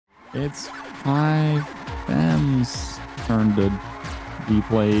It's 5M's turn to be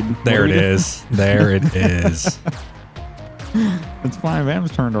played. There it is. There it is. It's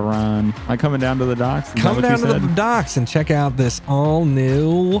 5M's turn to run. Am I coming down to the docks? Come down to the docks and check out this all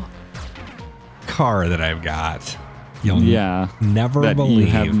new car that I've got. You'll never that believe. You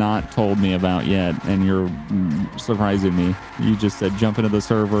have not told me about yet, and you're surprising me. You just said jump into the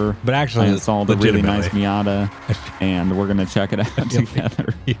server, but actually it's all the really nice Miata, and we're gonna check it out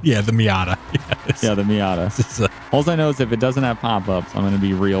together. Yeah, the Miata. Yes. Yeah, the Miata. All I know is if it doesn't have pop-ups, I'm gonna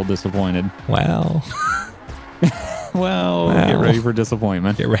be real disappointed. Well, well, get ready for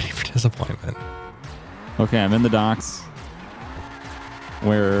disappointment. Get ready for disappointment. Okay, I'm in the docks.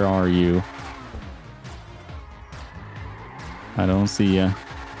 Where are you? I don't see you.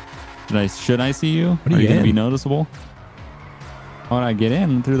 Should I see you? What are you going to in? be noticeable? How would I get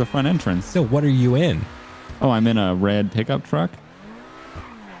in through the front entrance? So what are you in? Oh, I'm in a red pickup truck.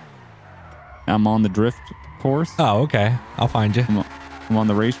 I'm on the drift course. Oh, okay. I'll find you. I'm on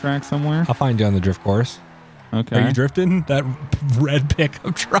the racetrack somewhere. I'll find you on the drift course. Okay. Are you drifting that red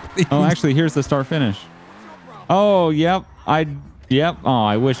pickup truck? Oh, actually, here's the start finish. Oh, yep. Yep. Oh,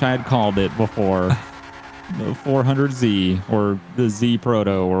 I wish I had called it before. The 400Z or the Z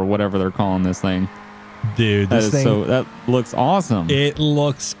Proto or whatever they're calling this thing. Dude, that looks awesome. It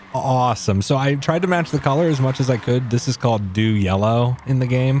looks awesome. So I tried to match the color as much as I could. This is called Dew Yellow in the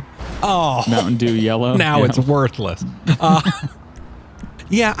game. Oh, Mountain Dew Yellow. Now it's worthless.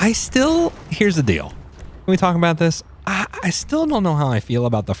 Yeah, here's the deal. When we talk about this, I still don't know how I feel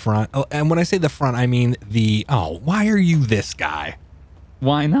about the front. Oh, and when I say the front, I mean why are you this guy?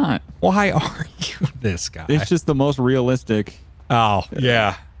 Why not? Why are you this guy? It's just the most realistic. Oh,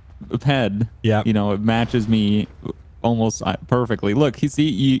 yeah. Ped. Yeah. You know, it matches me almost perfectly. Look,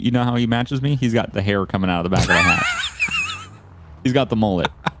 you know how he matches me? He's got the hair coming out of the back of the hat. He's got the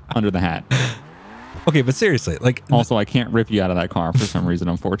mullet under the hat. Okay, but seriously, like also I can't rip you out of that car for some reason,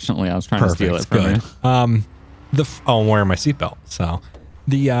 unfortunately. I was trying to steal it from you. I'm wearing my seatbelt. So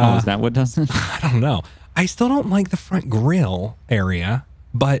is that what does it? I don't know. I still don't like the front grille area,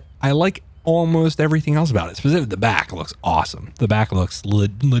 but I like almost everything else about it. Specifically, the back looks awesome. The back looks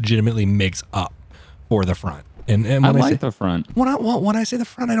legitimately makes up for the front. And when I like the front. When I say the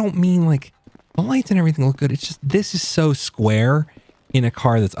front, I don't mean like the lights and everything look good. It's just this is so square in a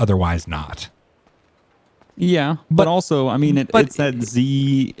car that's otherwise not. Yeah, but also, I mean, it's that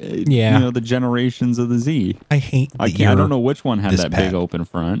Z. You know, the generations of the Z. I hate. I don't know which one had that big open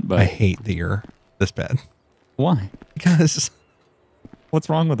front, but I hate the ear this bad. Why? Because what's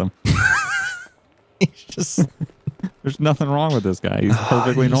wrong with him? He's just there's nothing wrong with this guy. He's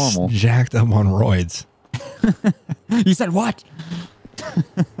perfectly normal. Jacked up on roids. You said what?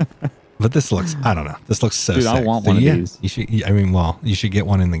 But this looks, I don't know. This looks so Dude, sick. I want one of these. You should, you should get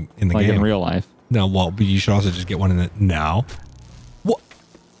one in the like game. In real life. No, well, but you should also just get one in the, no.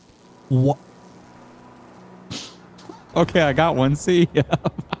 What? Okay, I got one. See ya.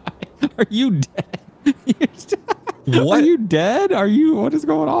 Are you dead? What? Are you dead? What is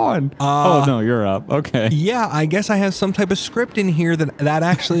going on? Oh no, you're up. Okay. Yeah, I guess I have some type of script in here that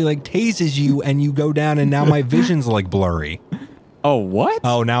actually like tases you and you go down and now my vision's like blurry. Oh, what?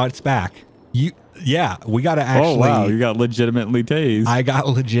 Oh, now it's back. Yeah, we got to actually. Oh, wow. You got legitimately tased. I got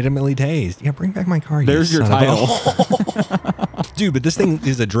legitimately tased. Yeah, bring back my car. There's your title. Dude, but this thing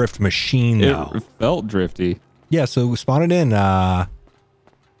is a drift machine, though. It felt drifty. Yeah, so spawn it in. No.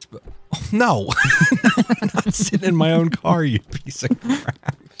 Not sitting in my own car, you piece of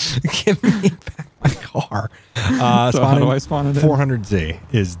crap. Give me back my car. So how do I spawn it in?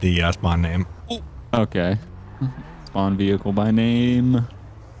 400Z is the spawn name. Ooh. Okay. Spawn vehicle by name.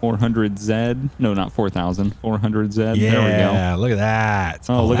 400Z. No, not 4000. 400Z. Yeah, there we go. Yeah, look at that.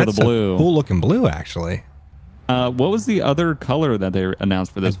 Oh, look at the blue. Cool looking blue, actually. What was the other color that they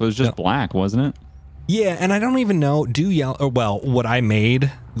announced for this? It was just black, wasn't it? Yeah, and I don't even know. What I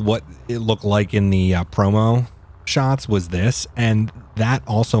made, what it looked like in the promo shots was this, and that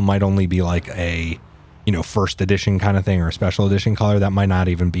also might only be like a, first edition kind of thing or a special edition color. That might not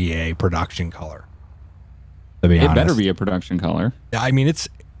even be a production color. To be honest. It better be a production color. I mean, it's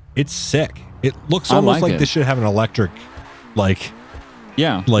sick. It looks almost like this should have an electric, like.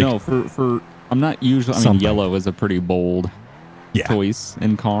 Yeah. Like, no, for I'm not usually. I mean, yellow is a pretty bold choice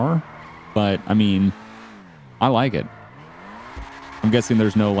in car, but I mean, I like it. I'm guessing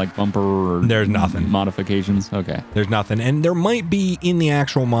there's no like bumper or there's nothing modifications. Okay, there's nothing, and there might be in the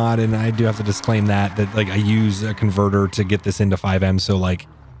actual mod, and I do have to disclaim that like I use a converter to get this into 5M, so like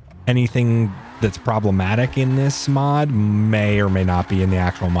anything that's problematic in this mod may or may not be in the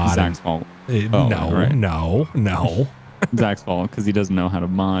actual mod. Zach's fault. No. Zach's fault because he doesn't know how to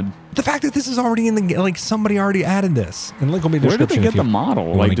mod. The fact that this is already in the like somebody already added this, and link will be in the Where did they description. get the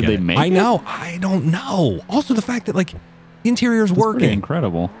model? Like, did they make it? I know. I don't know. Also, the fact that like the interior's working.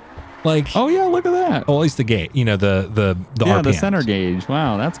 Incredible. Like, oh yeah, look at that. Well, at least the gate. You know, the yeah, RPMs. the center gauge.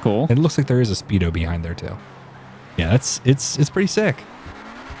 Wow, that's cool. It looks like there is a speedo behind there too. Yeah, it's pretty sick.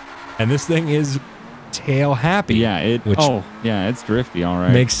 And this thing is tail happy. Yeah, yeah, it's drifty, all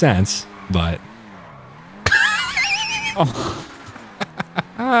right. Makes sense, but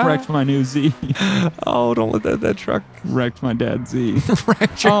wrecked my new Z. Oh, don't let that truck wrecked my dad's Z.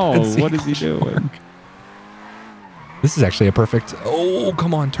 wrecked your dad's Z. What is he doing? This is actually a perfect. Oh,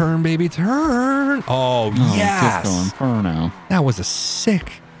 come on, turn, baby, turn. Oh, yes. Just going Inferno. That was a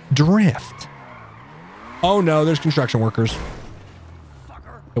sick drift. Oh no, there's construction workers.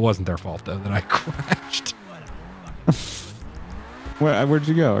 It wasn't their fault though that I crashed. Where'd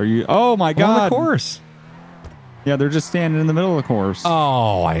you go? Are you? Oh my God! On the course. Yeah, they're just standing in the middle of the course.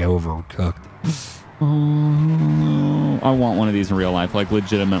 Oh, I overcooked. Oh, I want one of these in real life. Like,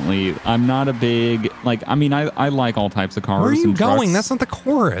 legitimately, I'm not a big like. I mean, I like all types of cars. Where are you and going? trucks. That's not the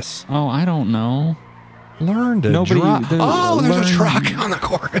chorus. Oh, I don't know. Learn to drive. Oh, there's a truck on the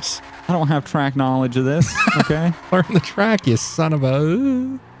chorus. I don't have track knowledge of this. Okay. Learn the track, you son of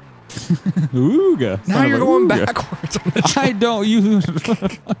a. Ooga. Now you're going backwards on the track. I don't. You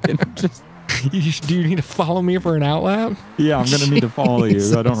fucking just. Do you need to follow me for an outlap? Yeah, I'm gonna need to follow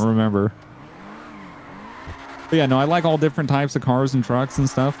you. I don't remember. But yeah, no, I like all different types of cars and trucks and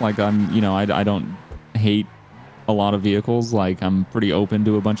stuff. Like I don't hate a lot of vehicles. Like I'm pretty open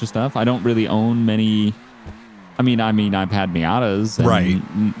to a bunch of stuff. I don't really own many. I mean, I've had Miatas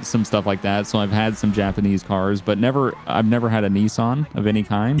and some stuff like that. So I've had some Japanese cars, but I've never had a Nissan of any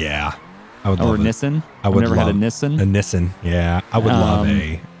kind. Yeah, I would love a Nissan. I've never had a Nissan. A Nissan, yeah, I would love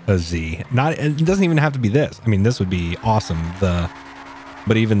a Z. It doesn't even have to be this. I mean, this would be awesome.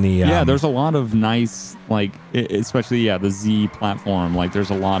 But even the yeah, there's a lot of nice, like, especially the Z platform. Like, there's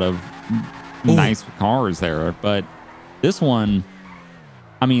a lot of nice cars there. But this one,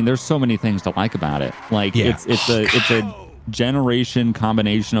 I mean, there's so many things to like about it. Like, it's a generation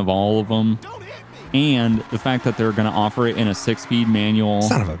combination of all of them, and the fact that they're going to offer it in a 6-speed manual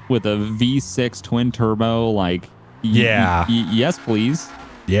with a V6 twin turbo. Like, yes, please.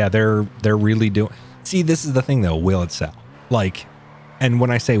 Yeah, they're really doing. See, this is the thing though. Will it sell? Like, and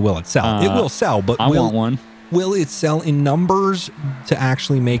when I say will it sell, it will sell. But I want one. Will it sell in numbers to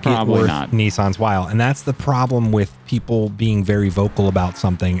actually make Probably it worth not. Nissan's while? And that's the problem with people being very vocal about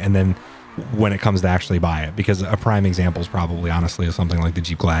something, and then when it comes to actually buy it, because a prime example is probably honestly is something like the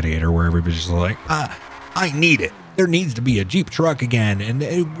Jeep Gladiator, where everybody's just like, I need it. There needs to be a Jeep truck again, and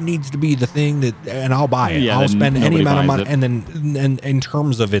it needs to be the thing that, and I'll buy it. I'll spend any amount of money. And then, and in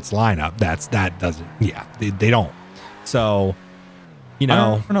terms of its lineup, that doesn't. Yeah, they don't. So, you know,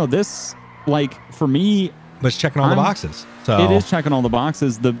 I don't know this. Like, for me, but it's checking all the boxes. So it is checking all the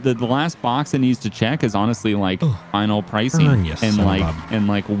boxes. The last box it needs to check is honestly like final pricing and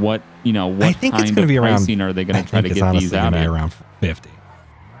like what what I think kind it's gonna of be pricing around, are they going to try to get these out at? Around 50.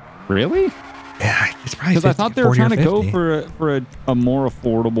 Really? Yeah, it's probably because I thought they were trying to go for a more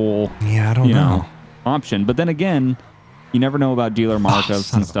affordable I don't know option. But then again, you never know about dealer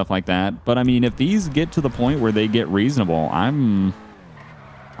markups and stuff like that. But I mean, if these get to the point where they get reasonable, and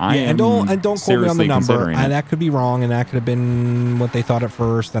don't quote me on the number. That could be wrong, and that could have been what they thought at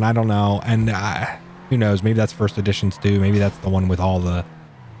first, and I don't know. And who knows? Maybe that's first editions too. Maybe that's the one with all the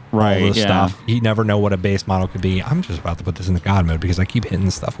stuff. You never know what a base model could be. I'm just about to put this in the God mode because I keep hitting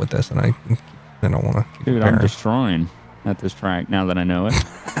stuff with this, and I don't want to. Dude, I'm destroying at this track now that I know it.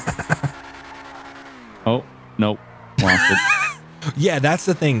 Oh nope, lost it. Yeah, that's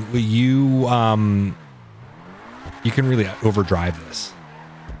the thing. You can really overdrive this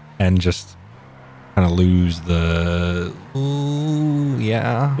and just kind of lose the. Ooh,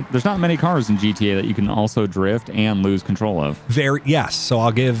 yeah. There's not many cars in GTA that you can also drift and lose control of. Yes. So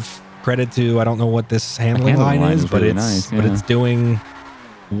I'll give credit to, I don't know what this handling line is, but really it's but it's doing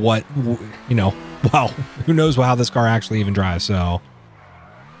what well, who knows how this car actually even drives. So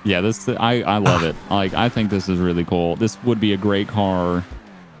yeah, I love it. Like, I think this is really cool. This would be a great car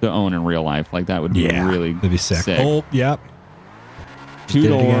to own in real life. Like, that would be that'd be sick. Oh, yep.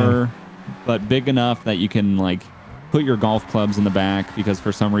 2-door, but big enough that you can like put your golf clubs in the back, because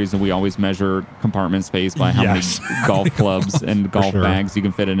for some reason we always measure compartment space by how many golf clubs and golf bags you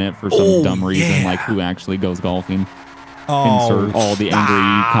can fit in it for some dumb reason, like who actually goes golfing. Insert all the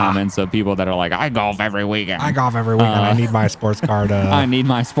angry comments of people that are like, I golf every weekend. I need my sports car to. I need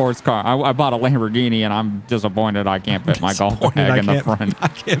my sports car. I bought a Lamborghini and I'm disappointed I can't fit my golf bag in the front. I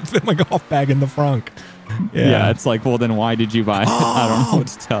can't fit my golf bag in the front. Yeah, it's like, well, then why did you buy it? I don't know what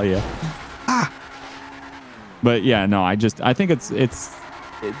to tell you. But yeah, no, I think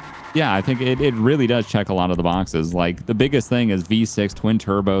I think it really does check a lot of the boxes. Like the biggest thing is V6 twin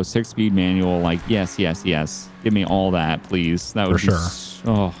turbo, 6-speed manual. Like yes. Give me all that, please. That would be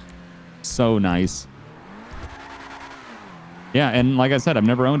so nice. Yeah, and like I said, I've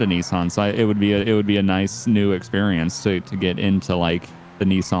never owned a Nissan, so it would be a nice new experience to get into like the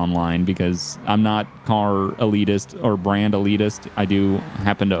Nissan line, because I'm not car elitist or brand elitist. I do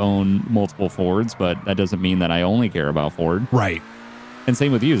happen to own multiple Fords, but that doesn't mean that I only care about Ford. Right. And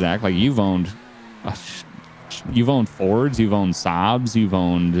same with you, Zach. Like you've owned Fords, you've owned Saabs, you've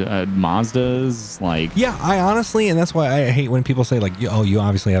owned Mazdas. Like yeah, I honestly, and that's why I hate when people say like, oh, you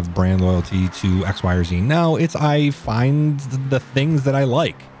obviously have brand loyalty to X, Y, or Z. No, it's I find the things that I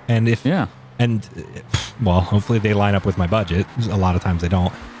like, and well, hopefully they line up with my budget. A lot of times they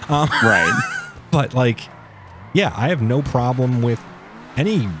don't. Right. But like, yeah, I have no problem with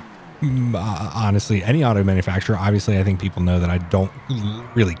any. Honestly, any auto manufacturer. Obviously, I think people know that I don't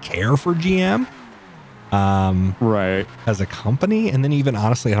really care for GM, right, as a company. And then even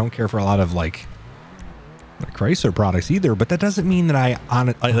honestly, I don't care for a lot of like Chrysler products either. But that doesn't mean that I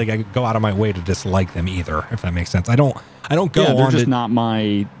go out of my way to dislike them either. If that makes sense. I don't go. Yeah, they're on just not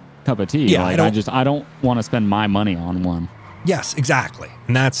my cup of tea. Yeah, like, I don't want to spend my money on one. Yes, exactly.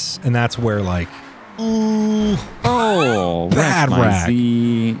 And that's where like, bad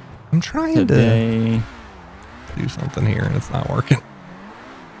rag. I'm trying to do something here and it's not working.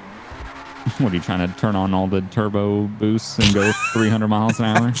 What are you trying to turn on all the turbo boosts and go 300 miles an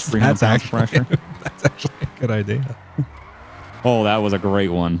hour? 300 pounds of pressure? That's actually a good idea. Oh, that was a great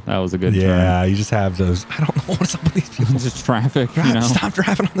one. That was a good turn. You just have those. I don't know what's up with these people. It's just traffic. Stop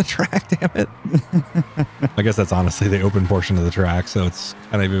driving on the track, damn it. I guess that's honestly the open portion of the track, so it's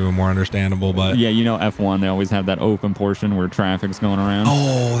kind of even more understandable. But yeah, F1, they always have that open portion where traffic's going around.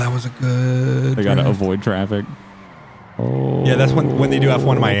 Oh, that was a good. They got to avoid traffic. Oh. Yeah, that's when they do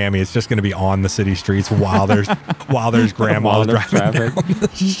F1 in Miami. It's just going to be on the city streets while there's grandmas driving.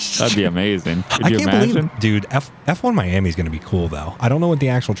 That'd be amazing. Could you imagine? Dude, F1 Miami is going to be cool though. I don't know what the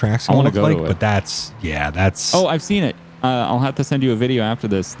actual track's going to look like, but that's. Oh, I've seen it. I'll have to send you a video after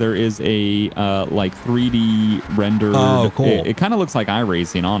this. There is a like 3D rendered. Oh, cool. It kind of looks like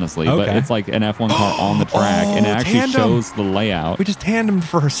iRacing, honestly, but it's like an F1 car on the track, and it actually shows the layout. We just tandemed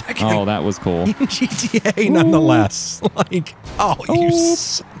for a second. Oh, that was cool. In GTA, nonetheless. Like,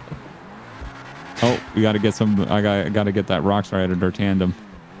 we got to get some. I got to get that Rockstar editor tandem.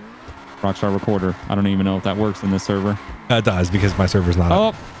 Rockstar recorder. I don't even know if that works in this server. It does, because my server's not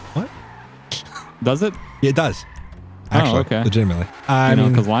up. What? Does it? It does. Actually, okay. Legitimately.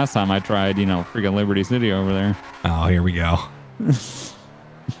 Because last time I tried, freaking Liberty City over there. Oh, here we go. You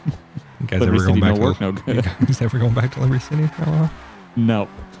guys ever going back to Liberty City? No.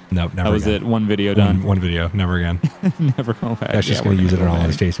 Nope, never. That was it. One video done. One video. Never again. Never going back. That's just going to use it in all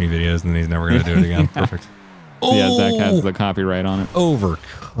his Chase Me videos, and then he's never going to do it again. Perfect. Yeah, Zach has the copyright on it.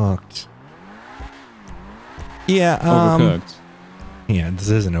 Overcooked. Yeah. Overcooked. Yeah, this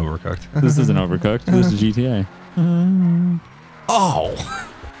isn't overcooked. This isn't overcooked. This is GTA.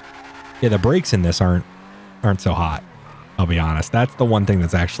 Yeah, the brakes in this aren't so hot. I'll be honest. That's the one thing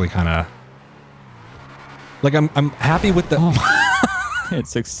that's actually kind of like I'm happy with the. It's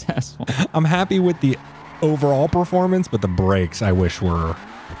successful. I'm happy with the overall performance, but the brakes I wish were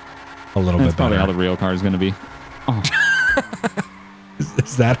a little bit better. That's probably how the real car is going to be.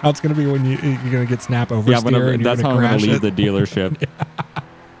 Is that how it's going to be when you're going to get snap oversteer? Yeah, but that's how I'm going to leave the dealership.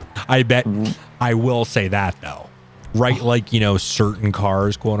 I bet. I will say that though, right? Like, certain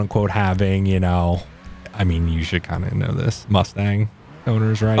cars, quote unquote, having, I mean, you should kind of know this, Mustang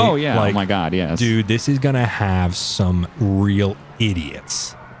owners, right? Oh yeah. Oh my God. Yes. Dude, this is going to have some real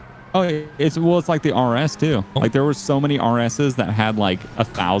idiots. Oh, it's like the RS too. Like there were so many RSs that had like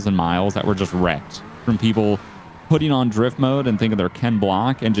 1,000 miles that were just wrecked from people putting on drift mode and thinking they're Ken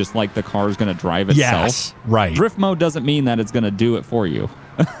Block and just like the car's going to drive itself. Yes, right. Drift mode doesn't mean that it's going to do it for you.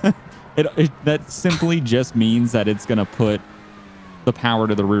 That simply just means that it's going to put the power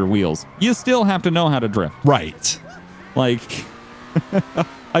to the rear wheels. You still have to know how to drift. Right. Like,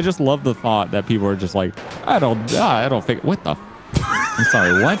 I just love the thought that people are just like, I don't think, what the? I'm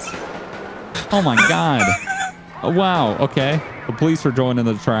sorry, what? Oh my God. Oh, wow. Okay. The police are joining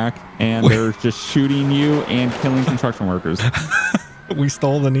the track and they're just shooting you and killing construction workers. We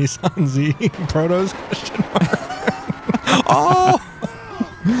stole the Nissan Z Protos ?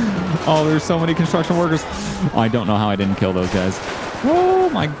 Oh, there's so many construction workers. I don't know how I didn't kill those guys. Oh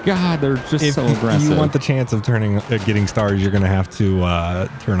my God, they're just so aggressive. If you want the chance of getting stars, you're going to have to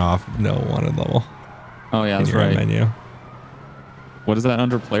turn off no wanted level. Oh yeah, in that's your right. menu. What is that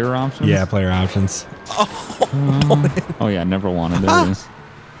under player options? Yeah, player options. Oh yeah, never wanted. There it is.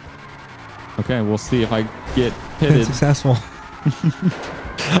 Okay, we'll see if I get pitted. Successful.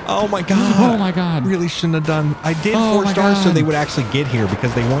 Oh my god. Oh my god. Really shouldn't have done. I did Oh 4 my stars so God. they would actually get here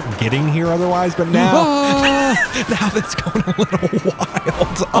because they weren't getting here otherwise, but now now that's going a little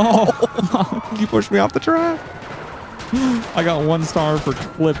wild. Oh, you pushed me off the track. I got 1 star for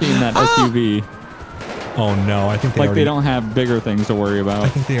clipping that SUV. Oh no, I think They don't have bigger things to worry about. I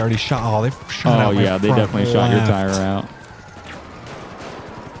think they already shot. Oh, they shot out. Oh my yeah, they front definitely shot your left. tire out.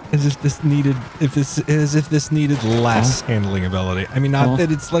 As if this needed, less handling ability. I mean, not that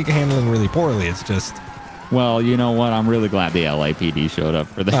it's like handling really poorly. It's just. Well, you know what? I'm really glad the LAPD showed up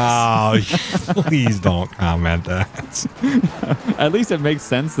for this. Oh, please don't comment that. At least it makes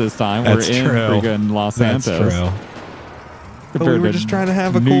sense this time. That's We're in true. freaking Los Santos. That's true. But we were just trying to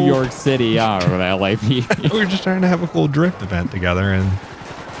have a New cool York City or the LAPD. We were just trying to have a cool drift event together, and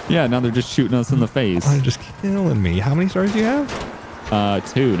Yeah, now they're just shooting us in the face. they're just killing me. How many stars do you have?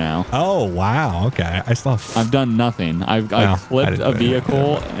 2 now. Oh wow, okay. I still have. I've done nothing. I clipped didn't a do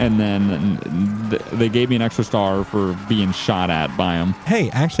vehicle, and then they gave me an extra star for being shot at by them. Hey,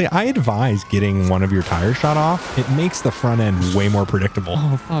 actually, I advise getting one of your tires shot off. It makes the front end way more predictable.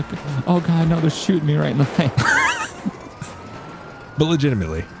 Oh fuck! Oh god, no! They're shooting me right in the face. But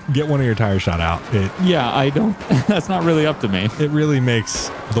legitimately, get one of your tires shot out. Yeah, I don't. That's not really up to me. It really makes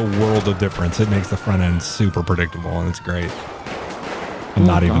the world of difference. It makes the front end super predictable, and it's great. I'm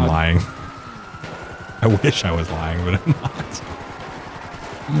not even lying. I wish I was lying, but I'm not.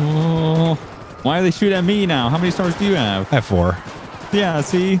 Oh, why are they shooting at me now? How many stars do you have? I have 4. Yeah,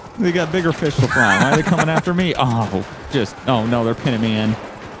 see, they got bigger fish to fry. Why are they coming after me? Oh no, they're pinning me in.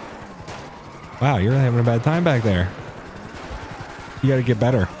 Wow, you're having a bad time back there. You got to get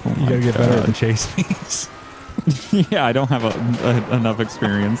better. You got to get better at the chase piece. Yeah, I don't have enough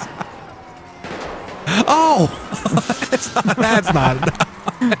experience. Oh, that's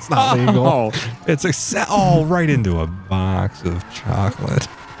not legal. Oh. It's right into a box of chocolate.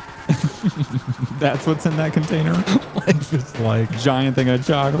 That's what's in that container. Life is like Giant thing of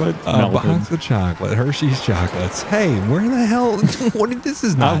chocolate. a box of chocolate, Hershey's chocolates. Hey, where the hell? This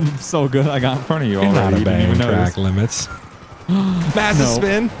is not. I'm so good. I got in front of you You're already. not You didn't obeying even track notice. limits. Massive No.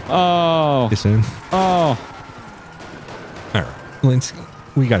 spin. Oh. Spin. Oh. All right, Lindsay,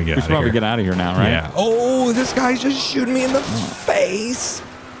 we got to get We out should of probably here. get out of here now, right? Yeah. Oh, this guy's just shooting me in the face.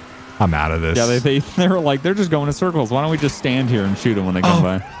 I'm out of this. Yeah, they're just going in circles. Why don't we just stand here and shoot them when they come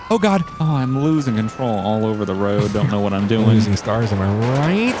by? Oh God. Oh, I'm losing control all over the road. Don't know what I'm doing. Losing stars, am I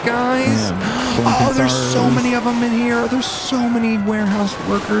right, guys? Yeah, blinking Oh, there's so stars. many of them in here. There's so many warehouse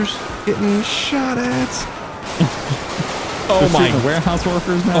workers getting shot at. Oh They're my! shooting warehouse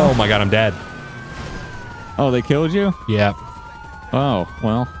workers now. Oh my God, I'm dead. Oh, they killed you? Yep. Oh,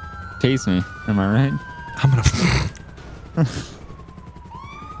 well, chase me. Am I right? I'm gonna.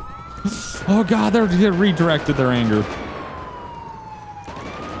 Oh God, they redirected their anger.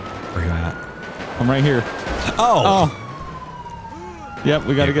 Where you at? I'm right here. Oh. Yep,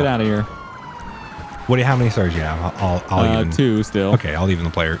 we got to get out of here. How many stars do you have? I'll even. 2 still. Okay, I'll even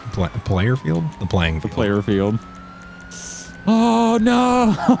the player field. The playing The field. player field. Oh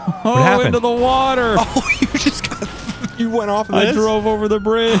no! Oh, happened? into the water! Oh, you went off of this? I drove over the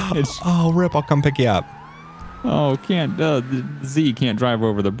bridge. Oh, rip! I'll come pick you up. Oh, the Z can't drive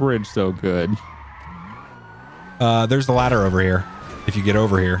over the bridge so good. There's the ladder over here. If you get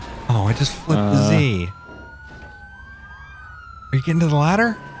over here. Oh, I just flipped the Z. Are you getting to the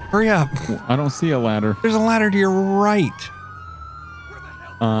ladder? Hurry up! I don't see a ladder. There's a ladder to your right.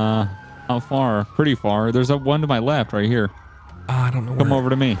 How far? Pretty far. There's one to my left right here. I don't know. Come over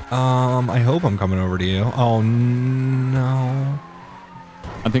to me. I hope I'm coming over to you. Oh no.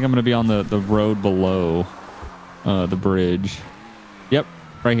 I think I'm gonna be on the road below the bridge. Yep,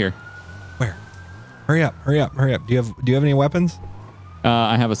 right here. Where? Hurry up! Hurry up! Hurry up! Do you have any weapons?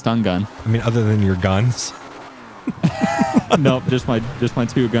 I have a stun gun. I mean, other than your guns. Nope, just my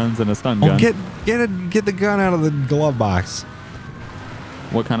 2 guns and a stun gun. Get the gun out of the glove box.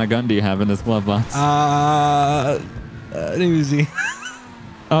 What kind of gun do you have in this glove box? Uzi.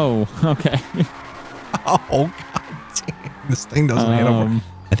 Oh, okay. Oh God damn! This thing doesn't hit over.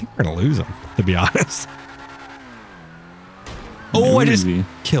 I think we're gonna lose him, to be honest. Oh, I just Uzi.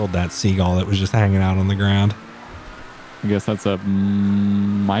 killed that seagull that was just hanging out on the ground. I guess that's a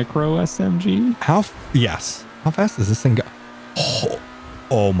micro SMG. Yes. How fast does this thing go?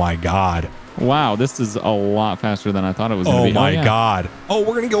 Oh my God. Wow, this is a lot faster than I thought it was going to be. Oh my yeah. God. Oh,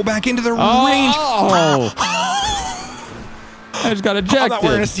 we're gonna go back into the range. Oh! I just got ejected. I'm not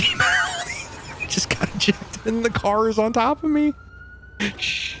wearing a seatbelt. I just got ejected. and the car is on top of me.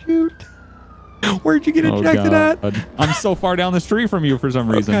 Shoot. Where'd you get Oh, ejected God. at? I'm so far down the street from you for some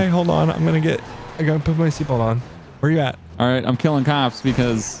reason. Okay, hold on. I gotta put my seatbelt on. Where you at? All right, I'm killing cops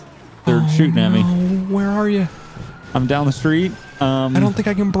because they're shooting at me. Where are you? I'm down the street. I don't think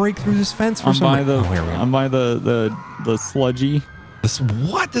I can break through this fence for some reason. I'm by the sludgy.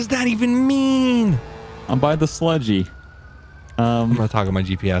 What does that even mean? I'm by the sludgy. I'm gonna talk on my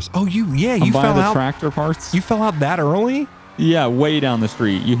GPS. Oh, you I'm by fell the out. tractor parts. You fell out that early? Yeah, way down the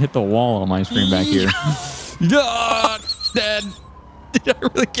street. You hit the wall on my screen back here. Dead. Did I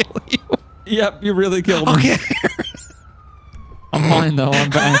really kill you? Yep, you really killed me. Okay. I'm fine though. I'm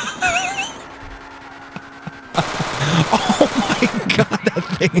back. Oh my god, that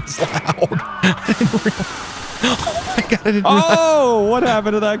thing is loud. I didn't realize. Oh my god, I didn't realize. Oh, what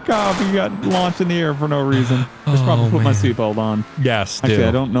happened to that cop? He got launched in the air for no reason. I should probably put my seatbelt on. Yes, Actually,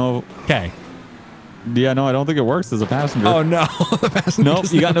 I don't know. Okay. Yeah, no, I don't think it works as a passenger. Oh no, the passenger.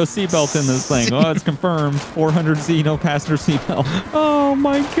 Nope, you got no seatbelt in this thing. Oh, it's confirmed. 400Z, no passenger seatbelt. Oh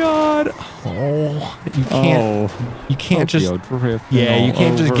my god. Oh, you can't. You can't just. Yeah, you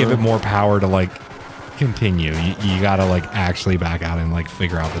can't just give it more power to like continue. You gotta like actually back out and like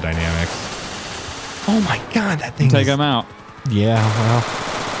figure out the dynamics. Oh my god, that thing. Take him out. Yeah, well.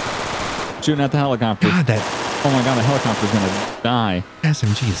 Shooting at the helicopter. God, oh my god, the helicopter's gonna die.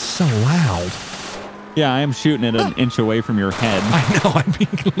 SMG is so loud. Yeah, I am shooting it an inch away from your head. I know, I'm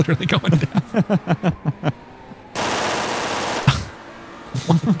literally going down.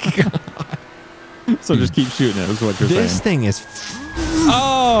 Oh my god. So just keep shooting it, is what you're saying. This thing is.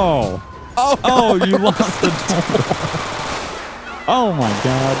 Oh! Oh, you lost the door. Oh my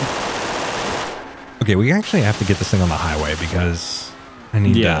god. Okay, we actually have to get this thing on the highway because I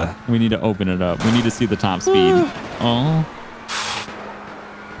need to. We need to open it up. We need to see the top speed. Oh.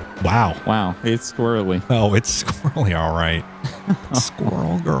 Wow. Wow. It's squirrely. Oh, it's squirrely, all right.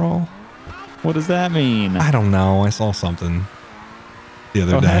 Squirrel girl. What does that mean? I don't know. I saw something the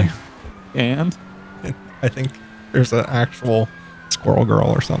other day. And? I think there's an actual squirrel girl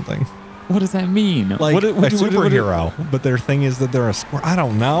or something. What does that mean? Like a superhero, but their thing is that they're a squirrel. I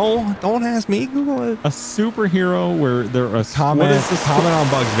don't know. Don't ask me. Google it. A superhero where they're a comment on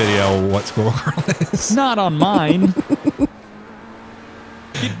Bug's video what squirrel girl is. Not on mine.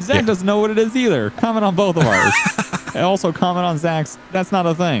 Zach doesn't know what it is either. Comment on both of ours. And also comment on Zach's. That's not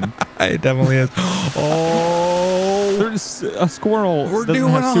a thing. It definitely is. Oh, there's a squirrel. We're doesn't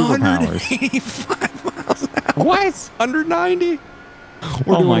doing have superpowers. 185 miles an hour. What? 190.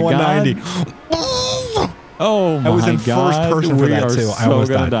 We're doing 190. Oh my god. I was in first person for that too. I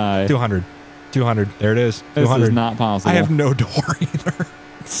almost died. 200. 200. There it is. 200. This is not possible. I have no door either.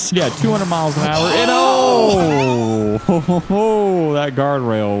 Yeah, 200 miles an hour. And oh, that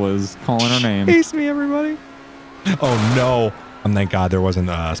guardrail was calling her name. Chase me, everybody. Oh no. Thank God there wasn't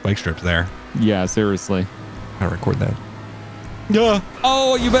spike strips there. Yeah, seriously. I record that. Yeah.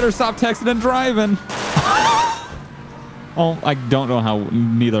 Oh, you better stop texting and driving. Oh, I don't know how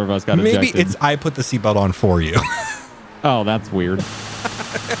neither of us got ejected. Maybe it's I put the seatbelt on for you. Oh, that's weird.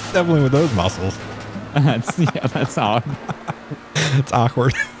 Definitely with those muscles. That's odd. It's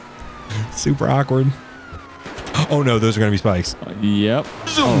awkward. Super awkward. Oh no, those are gonna be spikes. Yep.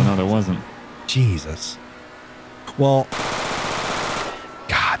 Oh no, there wasn't. Jesus. Well,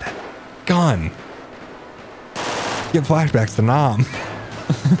 God, that gun. Get flashbacks to Nam.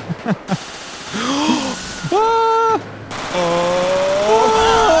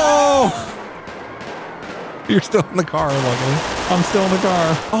 You're still in the car, luckily. I'm still in the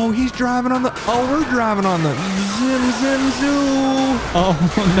car. Oh, he's driving on the. Oh, we're driving on the. Zim, zim, zoo. Oh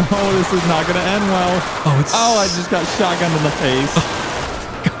no, this is not gonna end well. Oh, it's. Oh, I just got shotgunned in the face.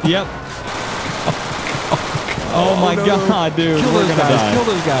 Yep. Oh my god, dude. Kill We're those gonna guys. die. Kill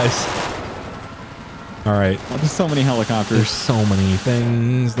those guys. All right. Oh, there's so many helicopters. There's so many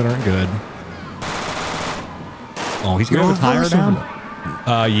things that aren't good. Oh, he's gonna have a tire down.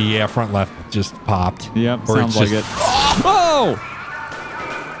 Yeah, front left just popped. Yep, or sounds like it. Oh!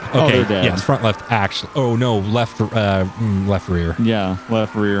 Okay, they're dead. yes, front left actually. Oh no, left rear. Yeah,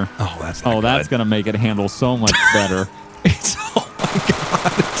 left rear. Oh, that's not that's good. gonna make it handle so much better. It's oh my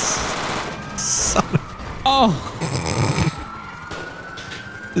god, it's son of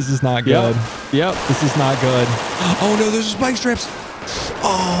this is not good. Yep. This is not good. Oh no, there's spike strips.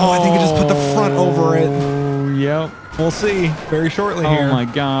 Oh, I think I just put the front over it. Yep. We'll see very shortly here. Oh my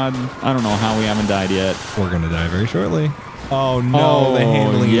god. I don't know how we haven't died yet. We're gonna die very shortly. Oh no, the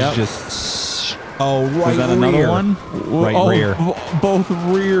handling is just. Oh, right. Is that another one? Right rear. Both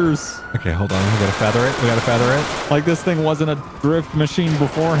rears. Okay, hold on. We gotta feather it. Like this thing wasn't a drift machine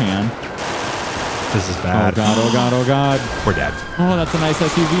beforehand. This is bad. Oh god, oh god, oh god. We're dead. Oh, that's a nice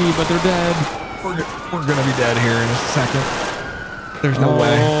SUV, but they're dead. We're gonna be dead here in a second. There's no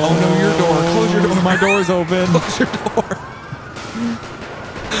way. Oh no, your door. Close your door. My door's open. Close your door.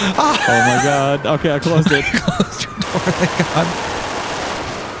 Oh my god. Okay, I closed it. Close your door. Thank God.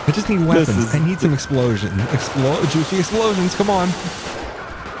 I just need weapons. I need some explosions. Juicy explosions. Come on.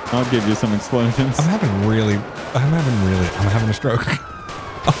 I'll give you some explosions. I'm having a stroke.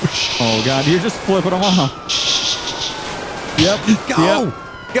 Oh god, you're just flipping them off. Yep. Go.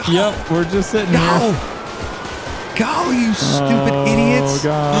 Yep. Go. Yep. We're just sitting here. Go, you stupid idiots. Oh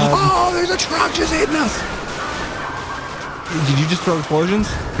god. Oh, there's a truck just hitting us. Did you just throw explosions?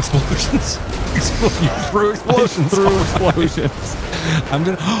 Explosions. You threw explosions. Through explosions. I'm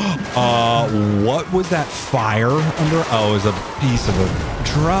gonna. What was that fire under? Oh, it was a piece of a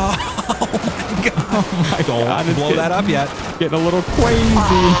truck. Oh my god! Oh my god! Don't blow that up yet. Getting a little crazy.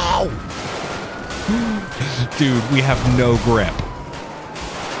 Ow. Dude, we have no grip.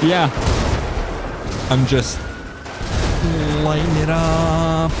 Yeah. I'm just lighting it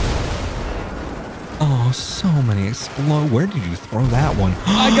up. Oh, so many explode. Where did you throw that one?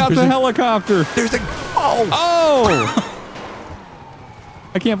 I got the helicopter. There's a. Oh. Oh.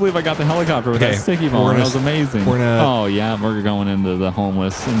 I can't believe I got the helicopter with that sticky bomb. That was amazing. Oh, yeah. We're going into the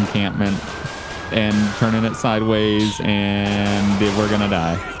homeless encampment and turning it sideways, and we're going to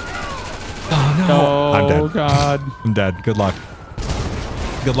die. Oh, no. Oh, I'm dead. God. I'm dead. Good luck.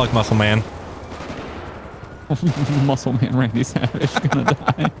 Good luck, Muscle Man. Muscle Man Randy Savage going to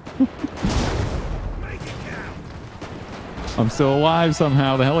die. I'm still alive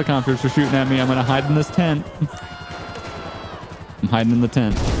somehow. The helicopters are shooting at me. I'm going to hide in this tent. I'm hiding in the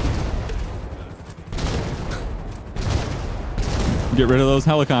tent. Get rid of those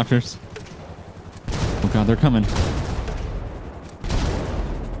helicopters. Oh god, they're coming.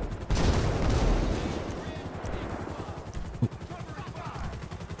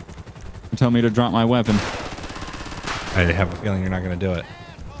 Tell me to drop my weapon. I have a feeling you're not going to do it.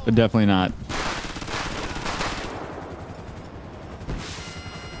 But definitely not.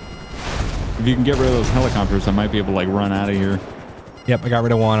 If you can get rid of those helicopters, I might be able to like run out of here. Yep, I got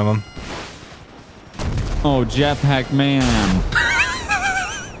rid of one of them. Oh, Jetpack Man.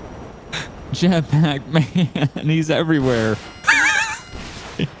 Jetpack Man. He's everywhere.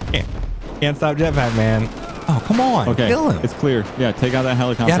 Can't stop Jetpack Man. Oh, come on. Okay, kill him. it's clear. Yeah, take out that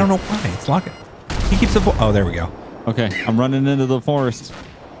helicopter. Yeah, I don't know why. It's locking. He keeps the... Oh, there we go. Okay, I'm running into the forest.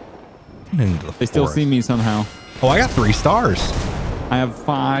 They still see me somehow. Oh, I got 3 stars. I have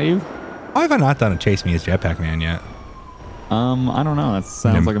 5. Why have I not done a Chase Me as Jetpack Man yet? I don't know. That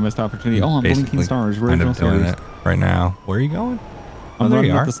sounds like a missed opportunity. Oh, I'm blinking stars. Original series. It right now. Where are you going? I'm there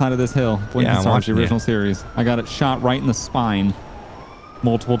running you up are. the side of this hill. Blinking stars, the original series. I got it shot right in the spine.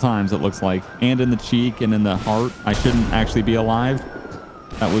 Multiple times, it looks like. And in the cheek and in the heart. I shouldn't actually be alive.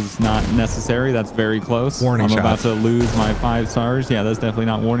 That was not necessary. That's very close. Warning shots. I'm about to lose my 5 stars. Yeah, that's definitely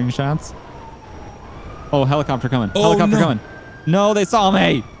not warning shots. Oh, helicopter coming. Oh, Helicopter no. coming. No, they saw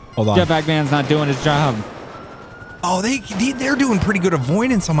me. Hold on. Jetpack Man's not doing his job. Oh, they're doing pretty good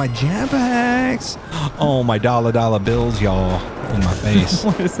avoidance on my jetpacks. Oh, my dollar bills, y'all, in my face.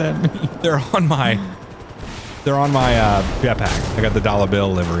 What does that mean? They're on my jetpack. I got the dollar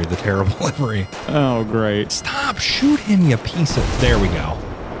bill livery, the terrible livery. Oh, great. Stop! Shoot him, you piece of... There we go.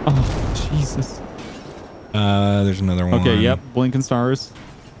 Oh, Jesus. There's another one. Okay, yep. Blinking stars.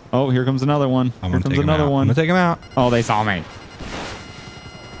 Oh, here comes another one. Here comes another one. I'm gonna take him out. Oh, they saw me.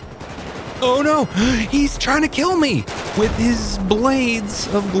 Oh no! He's trying to kill me with his blades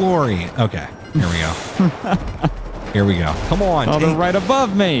of glory. Okay, here we go. Here we go. Come on. Oh, they're right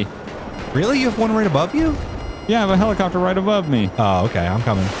above me. Really? You have one right above you? Yeah, I have a helicopter right above me. Oh, okay. I'm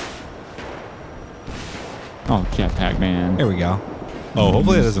coming. Oh, Jetpack Man. Here we go. Oh,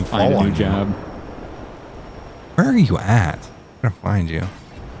 hopefully it doesn't fall on you. Job. Where are you at? I'm gonna find you.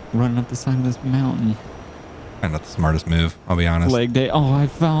 Running up the side of this mountain. Probably not the smartest move, I'll be honest. Leg day. Oh,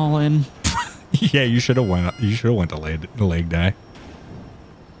 I've fallen. Yeah, you should have went. You should have went to leg day.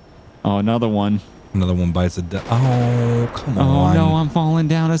 Oh, another one. Another one bites the. Oh, come on. Oh no, I'm falling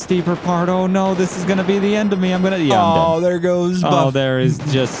down a steeper part. Oh no, this is gonna be the end of me. I'm gonna. Yeah, I'm dead. There goes. Oh, there is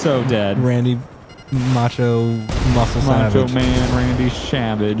just so dead. Randy, Macho Muscle Macho Savage. Man, Randy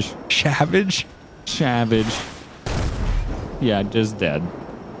Savage. Savage. Savage. Yeah, just dead.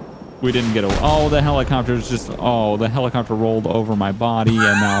 We didn't get away. Oh, the helicopter's just... Oh, the helicopter rolled over my body, and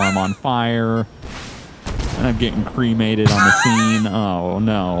now I'm on fire. And I'm getting cremated on the scene. Oh,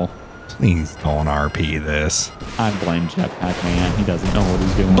 no. Please don't RP this. I blame Jetpack Man. He doesn't know what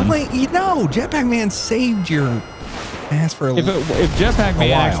he's doing. But wait, Jetpack Man saved your ass for if Jetpack Man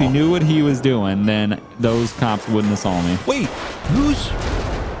while. actually knew what he was doing, then those cops wouldn't have saw me. Wait,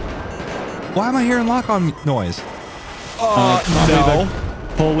 why am I hearing lock-on noise? No.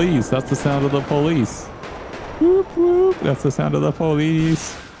 Police. That's the sound of the police. Whoop, whoop. That's the sound of the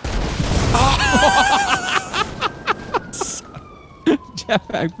police.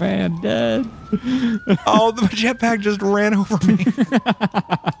 Jetpack Man dead. Oh, the jetpack just ran over me.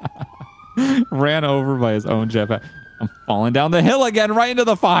 Ran over by his own jetpack. I'm falling down the hill again, right into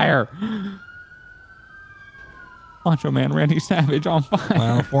the fire. Macho Man Randy Savage on fire.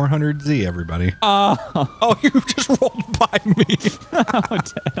 Well, 400Z, everybody. Oh, you just rolled by me. oh,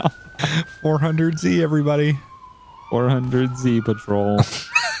 dead. 400Z, everybody. 400Z patrol.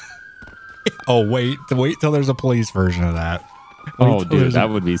 Oh, wait till there's a police version of that. Oh, dude, that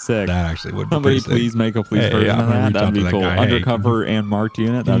would be sick. That actually would be Somebody pretty sick. please make a police version of that. That'd be cool. Undercover and marked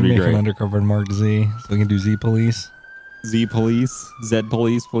unit. That'd be make great. An undercover and marked Z, so we can do Z police. Z police. Z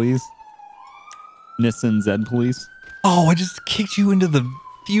police, please. Nissan Z police. Oh, I just kicked you into the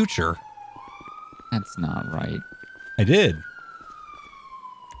future. That's not right. I did.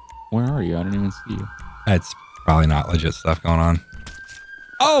 Where are you? I don't even see you. That's probably not legit stuff going on.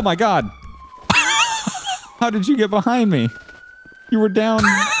 Oh my God. How did you get behind me? You were down.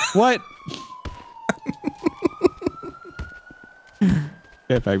 What?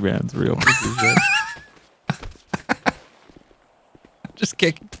 Jetpack Man's real. Just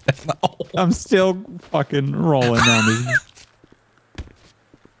kick. No. I'm still fucking rolling down this.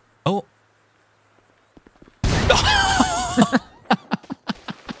 Oh.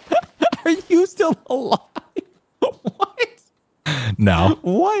 Are you still alive? What? No.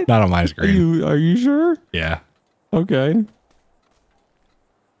 What? Not on my screen. Are you sure? Yeah. Okay.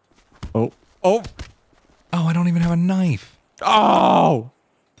 Oh. Oh, I don't even have a knife. Oh.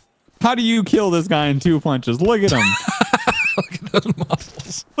 How do you kill this guy in 2 punches? Look at him. Look at those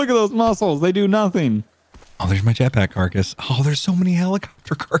muscles. Look at those muscles. They do nothing. Oh, there's my jetpack carcass. Oh, there's so many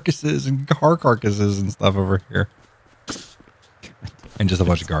helicopter carcasses and car carcasses and stuff over here. And just a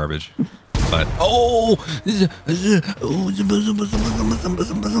bunch of garbage. But, I'm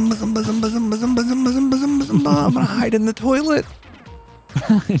gonna hide in the toilet.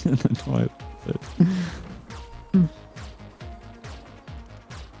 In the toilet.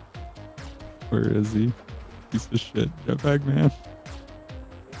 Where is he? Piece of shit. Jetpack Man.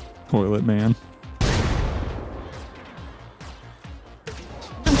 Toilet Man.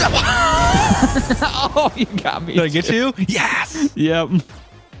 Oh, you got me. Did I get you? Yes. Yep.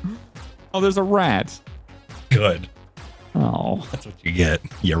 Oh, there's a rat. Good. Oh. That's what you get.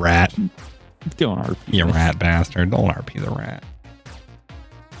 You rat. Don't RP. You rat bastard. Don't RP the rat.